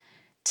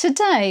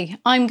Today,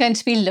 I'm going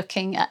to be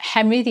looking at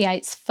Henry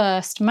VIII's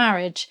first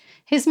marriage,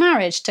 his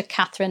marriage to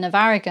Catherine of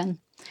Aragon,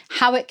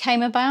 how it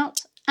came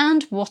about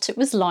and what it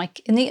was like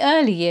in the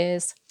early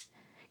years.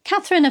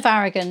 Catherine of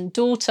Aragon,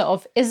 daughter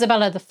of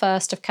Isabella I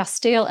of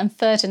Castile and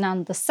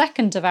Ferdinand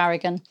II of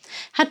Aragon,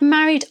 had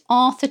married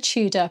Arthur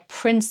Tudor,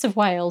 Prince of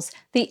Wales,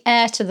 the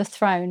heir to the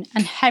throne,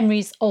 and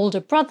Henry's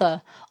older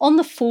brother on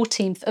the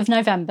 14th of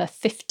November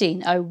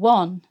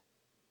 1501.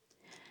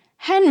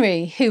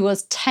 Henry, who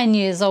was 10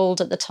 years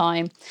old at the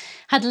time,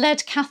 had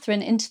led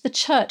Catherine into the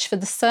church for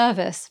the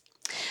service.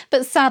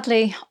 But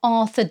sadly,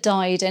 Arthur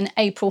died in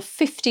April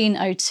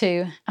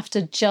 1502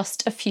 after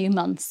just a few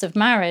months of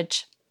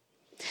marriage.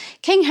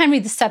 King Henry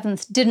VII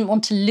didn't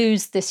want to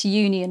lose this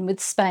union with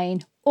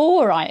Spain,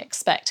 or, I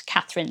expect,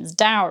 Catherine's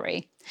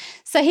dowry.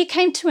 So he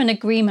came to an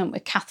agreement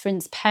with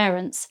Catherine's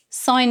parents,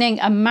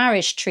 signing a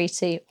marriage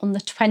treaty on the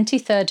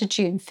 23rd of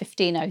June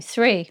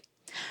 1503.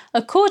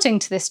 According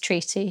to this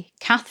treaty,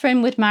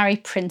 Catherine would marry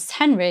Prince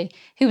Henry,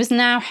 who was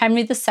now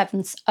Henry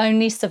VII's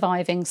only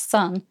surviving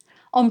son,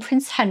 on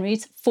Prince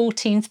Henry's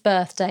 14th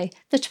birthday,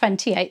 the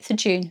 28th of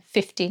June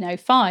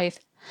 1505,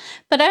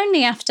 but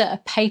only after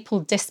a papal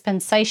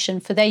dispensation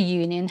for their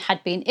union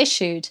had been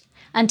issued,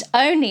 and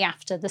only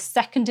after the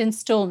second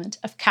instalment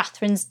of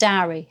Catherine's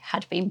dowry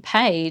had been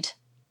paid.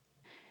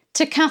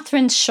 To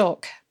Catherine's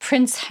shock,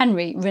 Prince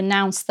Henry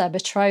renounced their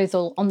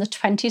betrothal on the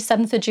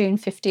 27th of June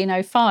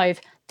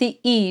 1505, the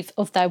eve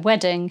of their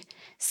wedding,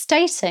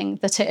 stating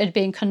that it had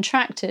been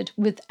contracted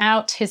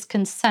without his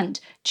consent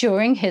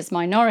during his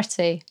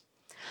minority.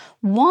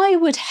 Why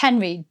would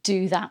Henry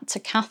do that to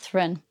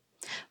Catherine?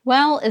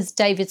 Well, as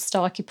David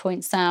Starkey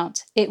points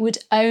out, it would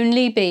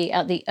only be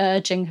at the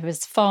urging of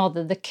his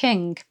father, the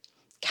king.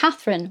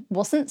 Catherine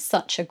wasn't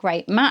such a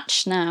great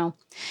match now.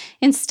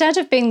 Instead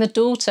of being the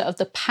daughter of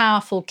the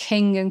powerful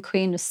king and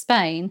queen of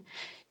Spain,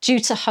 due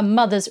to her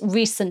mother's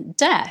recent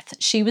death,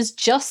 she was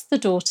just the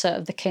daughter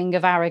of the King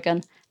of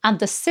Aragon and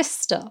the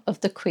sister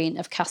of the Queen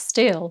of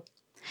Castile.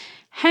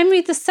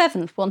 Henry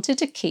VII wanted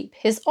to keep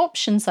his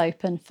options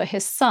open for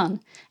his son,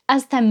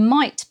 as there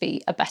might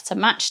be a better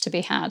match to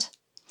be had.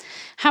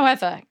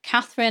 However,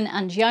 Catherine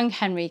and young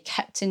Henry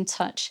kept in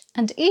touch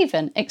and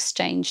even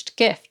exchanged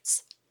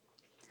gifts.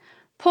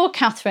 Poor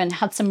Catherine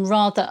had some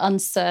rather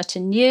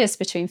uncertain years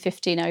between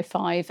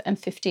 1505 and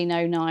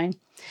 1509.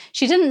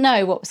 She didn't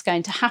know what was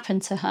going to happen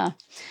to her,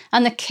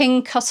 and the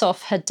king cut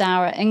off her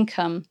dower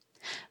income.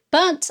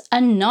 But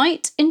a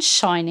knight in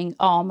shining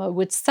armour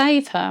would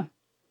save her.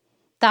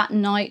 That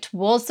knight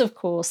was, of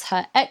course,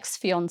 her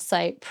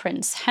ex-fiancé,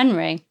 Prince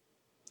Henry.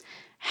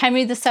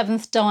 Henry VII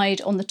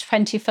died on the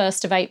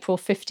 21st of April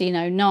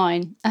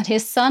 1509, and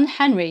his son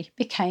Henry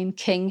became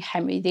King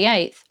Henry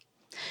VIII.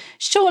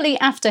 Shortly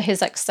after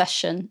his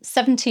accession,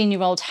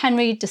 17-year-old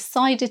Henry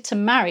decided to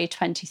marry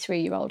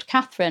 23-year-old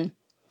Catherine.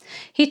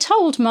 He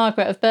told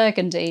Margaret of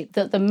Burgundy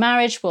that the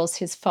marriage was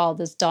his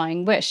father's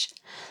dying wish,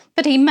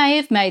 but he may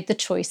have made the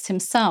choice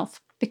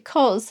himself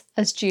because,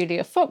 as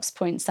Julia Fox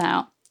points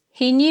out,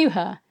 he knew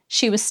her.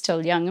 She was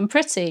still young and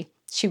pretty.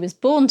 She was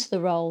born to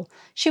the role.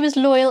 She was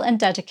loyal and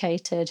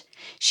dedicated.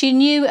 She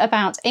knew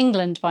about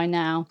England by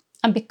now,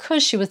 and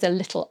because she was a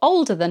little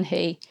older than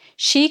he,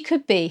 she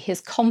could be his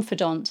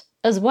confidant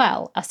as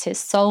well as his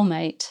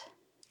soulmate.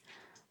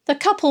 The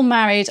couple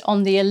married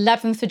on the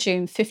 11th of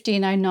June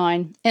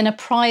 1509 in a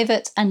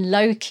private and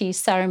low-key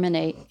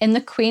ceremony in the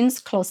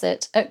Queen's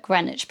closet at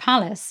Greenwich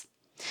Palace.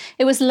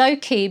 It was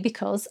low-key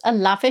because a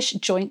lavish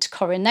joint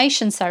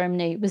coronation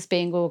ceremony was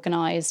being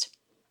organised.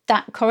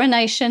 That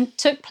coronation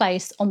took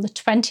place on the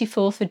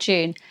 24th of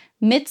June,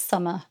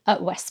 midsummer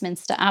at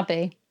Westminster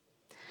Abbey.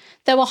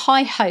 There were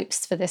high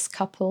hopes for this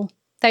couple.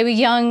 They were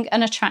young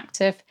and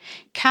attractive.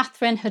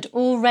 Catherine had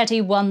already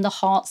won the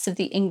hearts of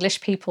the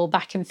English people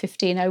back in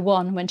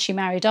 1501 when she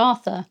married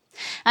Arthur.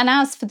 And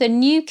as for the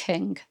new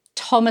king,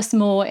 Thomas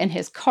More in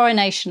his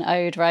Coronation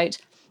Ode wrote,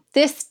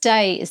 "This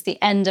day is the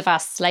end of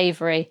our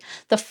slavery,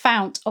 the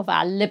fount of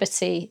our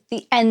liberty,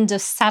 the end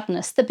of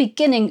sadness, the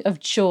beginning of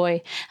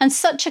joy. And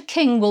such a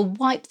king will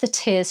wipe the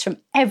tears from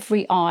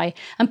every eye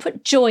and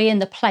put joy in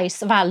the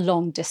place of our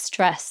long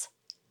distress."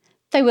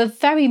 They were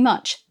very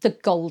much the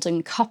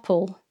golden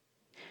couple.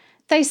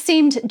 They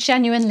seemed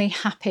genuinely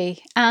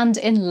happy and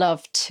in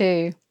love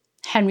too.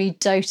 Henry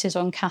doted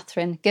on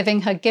Catherine,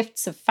 giving her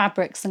gifts of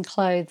fabrics and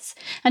clothes,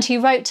 and he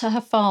wrote to her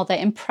father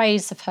in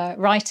praise of her,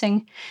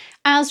 writing,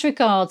 "As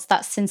regards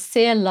that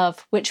sincere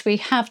love which we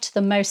have to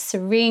the most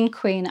serene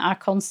Queen, our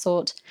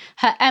consort,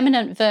 her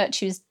eminent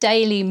virtues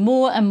daily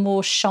more and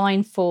more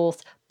shine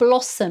forth,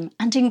 blossom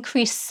and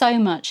increase so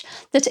much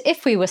that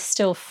if we were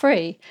still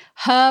free,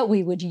 her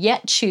we would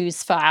yet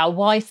choose for our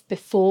wife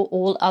before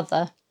all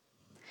other."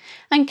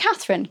 And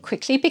Catherine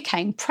quickly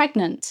became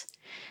pregnant.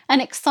 An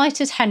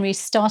excited Henry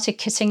started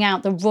kitting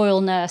out the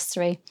royal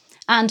nursery,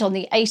 and on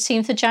the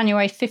 18th of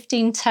January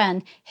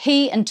 1510,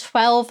 he and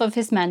 12 of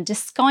his men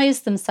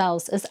disguised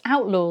themselves as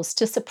outlaws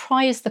to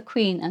surprise the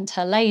Queen and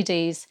her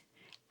ladies.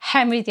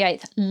 Henry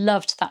VIII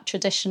loved that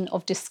tradition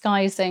of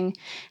disguising,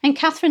 and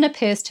Catherine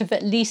appears to have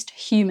at least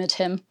humoured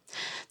him.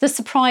 The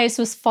surprise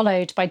was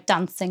followed by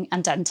dancing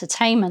and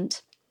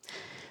entertainment.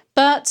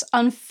 But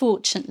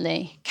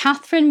unfortunately,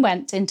 Catherine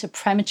went into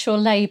premature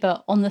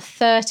labour on the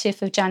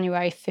 30th of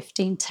January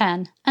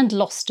 1510 and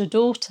lost a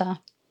daughter.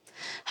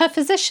 Her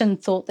physician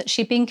thought that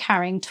she'd been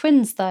carrying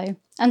twins though,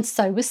 and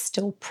so was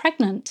still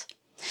pregnant.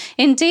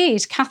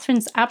 Indeed,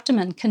 Catherine's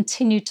abdomen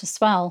continued to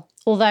swell,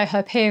 although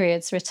her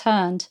periods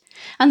returned,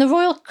 and the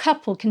royal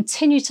couple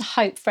continued to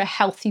hope for a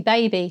healthy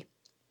baby.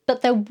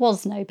 But there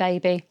was no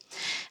baby,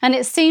 and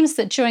it seems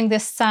that during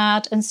this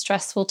sad and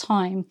stressful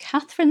time,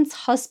 Catherine's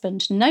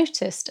husband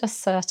noticed a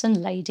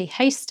certain Lady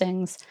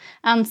Hastings,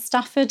 Anne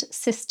Stafford,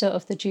 sister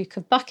of the Duke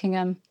of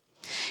Buckingham.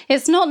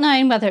 It's not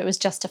known whether it was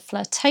just a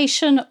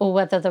flirtation or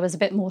whether there was a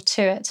bit more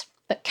to it,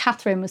 but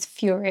Catherine was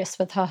furious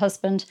with her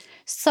husband,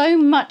 so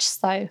much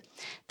so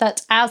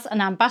that, as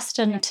an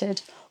ambassador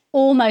noted,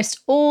 almost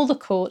all the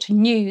court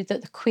knew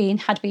that the Queen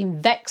had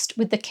been vexed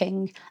with the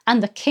King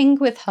and the King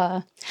with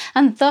her,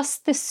 and thus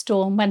this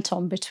storm went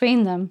on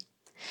between them.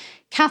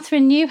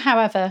 Catherine knew,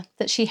 however,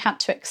 that she had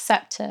to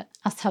accept it,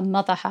 as her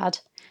mother had,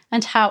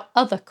 and how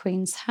other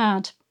queens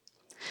had.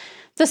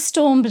 The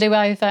storm blew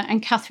over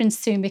and Catherine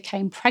soon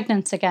became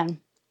pregnant again.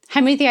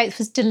 Henry VIII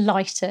was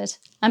delighted,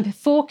 and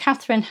before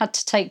Catherine had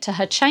to take to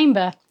her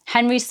chamber,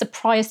 Henry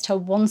surprised her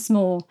once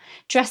more,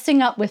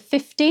 dressing up with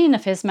 15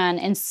 of his men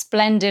in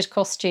splendid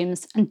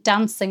costumes and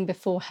dancing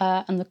before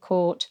her and the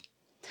court.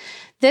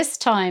 This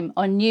time,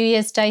 on New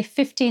Year's Day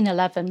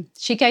 1511,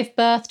 she gave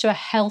birth to a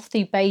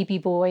healthy baby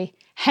boy,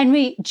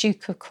 Henry,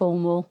 Duke of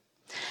Cornwall.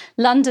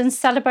 London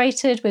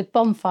celebrated with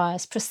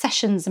bonfires,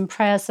 processions and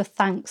prayers of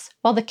thanks,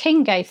 while the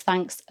King gave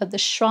thanks at the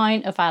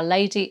shrine of Our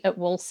Lady at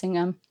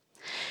Walsingham.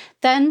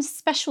 Then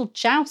special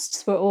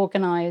jousts were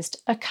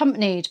organised,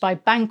 accompanied by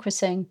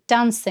banqueting,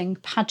 dancing,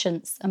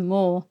 pageants and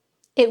more.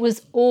 It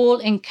was all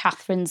in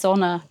Catherine's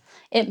honour.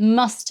 It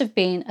must have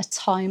been a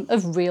time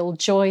of real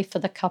joy for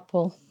the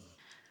couple.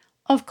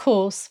 Of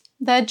course,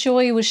 their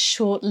joy was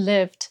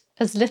short-lived,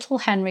 as little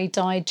Henry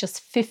died just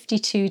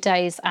 52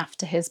 days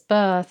after his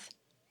birth.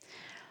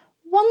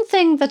 One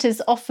thing that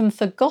is often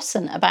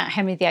forgotten about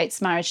Henry VIII's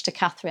marriage to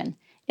Catherine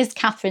is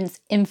Catherine's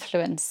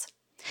influence.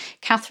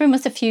 Catherine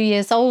was a few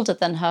years older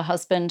than her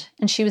husband,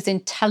 and she was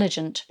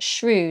intelligent,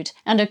 shrewd,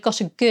 and had got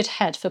a good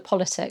head for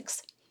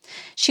politics.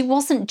 She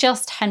wasn't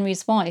just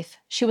Henry's wife,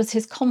 she was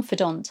his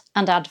confidant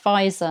and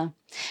advisor,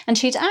 and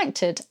she'd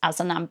acted as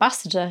an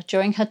ambassador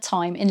during her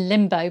time in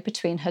limbo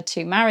between her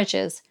two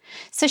marriages,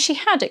 so she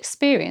had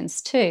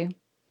experience too.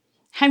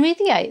 Henry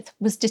VIII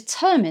was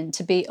determined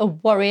to be a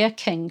warrior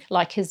king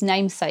like his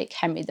namesake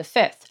Henry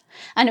V,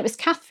 and it was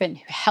Catherine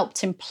who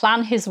helped him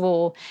plan his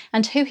war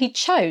and who he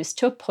chose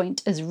to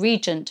appoint as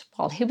regent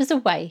while he was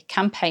away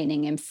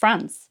campaigning in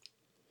France.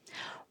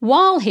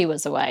 While he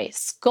was away,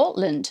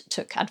 Scotland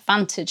took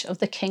advantage of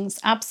the king's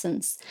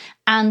absence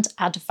and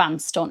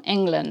advanced on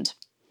England.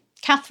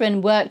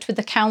 Catherine worked with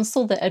the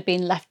council that had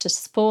been left to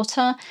support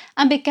her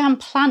and began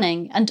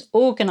planning and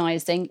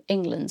organising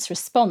England's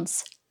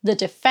response, the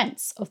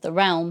defence of the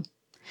realm.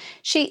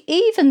 She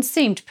even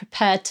seemed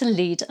prepared to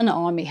lead an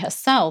army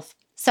herself,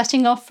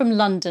 setting off from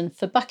London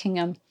for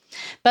Buckingham.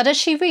 But as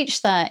she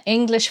reached there,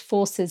 English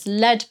forces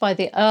led by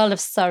the Earl of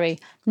Surrey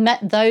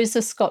met those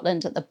of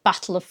Scotland at the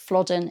Battle of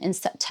Flodden in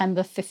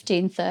September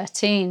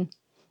 1513.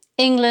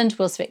 England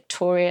was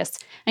victorious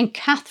and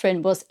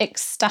Catherine was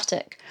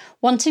ecstatic,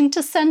 wanting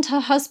to send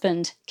her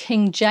husband,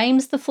 King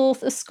James IV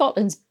of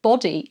Scotland's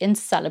body in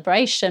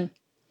celebration.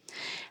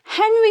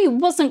 Henry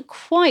wasn't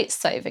quite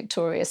so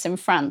victorious in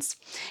France.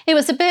 It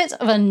was a bit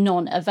of a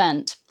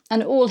non-event,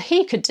 and all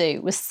he could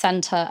do was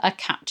send her a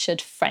captured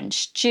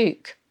French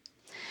duke.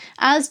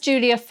 As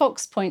Julia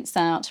Fox points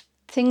out,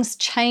 things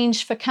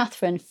changed for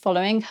Catherine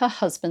following her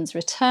husband's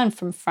return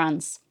from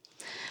France.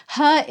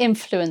 Her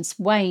influence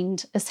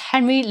waned as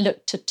Henry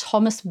looked to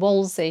Thomas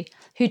Wolsey,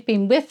 who'd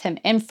been with him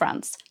in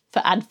France,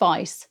 for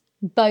advice,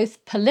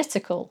 both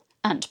political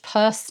and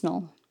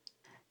personal.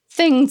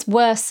 Things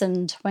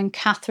worsened when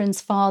Catherine's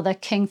father,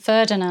 King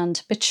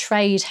Ferdinand,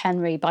 betrayed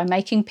Henry by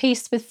making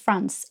peace with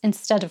France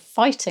instead of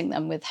fighting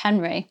them with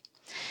Henry.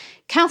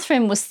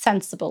 Catherine was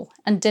sensible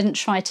and didn't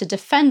try to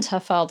defend her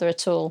father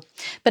at all,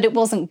 but it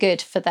wasn't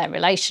good for their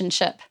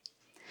relationship.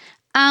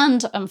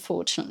 And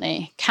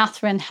unfortunately,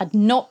 Catherine had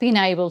not been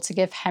able to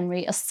give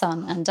Henry a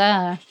son and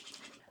heir.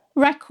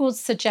 Records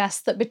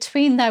suggest that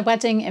between their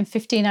wedding in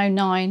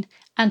 1509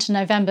 and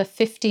November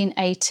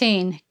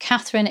 1518,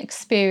 Catherine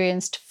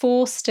experienced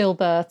 4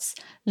 stillbirths,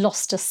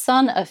 lost a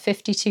son at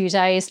 52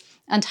 days,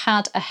 and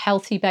had a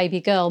healthy baby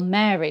girl,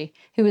 Mary,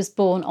 who was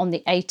born on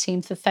the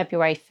 18th of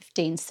February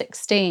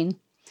 1516.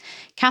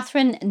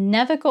 Catherine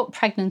never got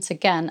pregnant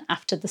again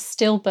after the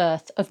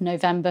stillbirth of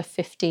November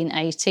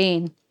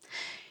 1518.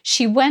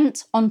 She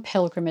went on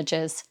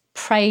pilgrimages,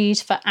 prayed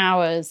for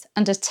hours,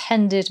 and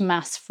attended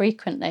Mass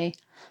frequently,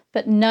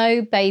 but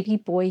no baby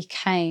boy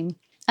came,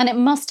 and it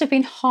must have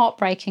been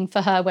heartbreaking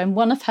for her when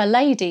one of her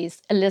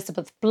ladies,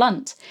 Elizabeth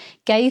Blunt,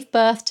 gave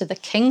birth to the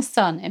king's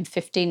son in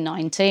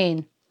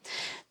 1519.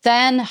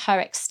 Then her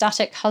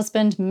ecstatic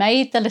husband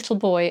made the little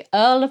boy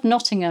Earl of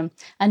Nottingham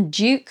and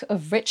Duke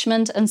of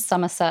Richmond and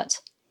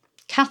Somerset.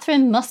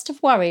 Catherine must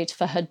have worried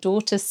for her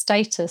daughter's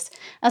status,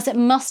 as it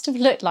must have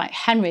looked like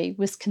Henry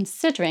was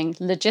considering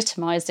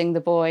legitimising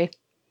the boy.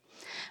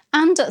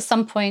 And at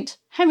some point,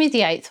 Henry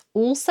VIII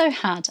also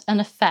had an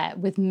affair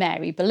with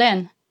Mary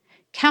Boleyn.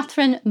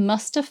 Catherine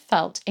must have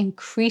felt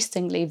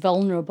increasingly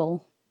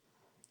vulnerable.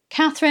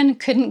 Catherine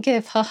couldn't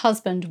give her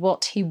husband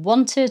what he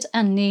wanted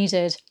and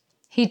needed.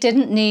 He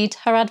didn't need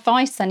her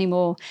advice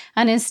anymore,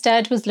 and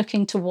instead was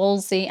looking to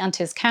Wolsey and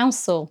his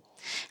council.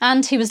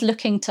 And he was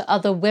looking to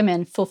other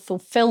women for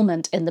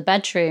fulfilment in the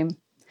bedroom.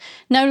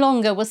 No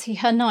longer was he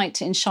her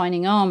knight in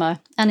shining armour,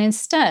 and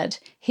instead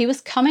he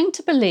was coming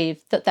to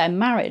believe that their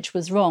marriage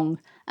was wrong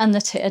and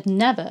that it had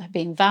never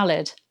been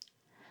valid.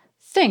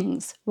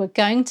 Things were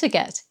going to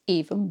get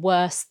even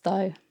worse,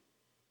 though.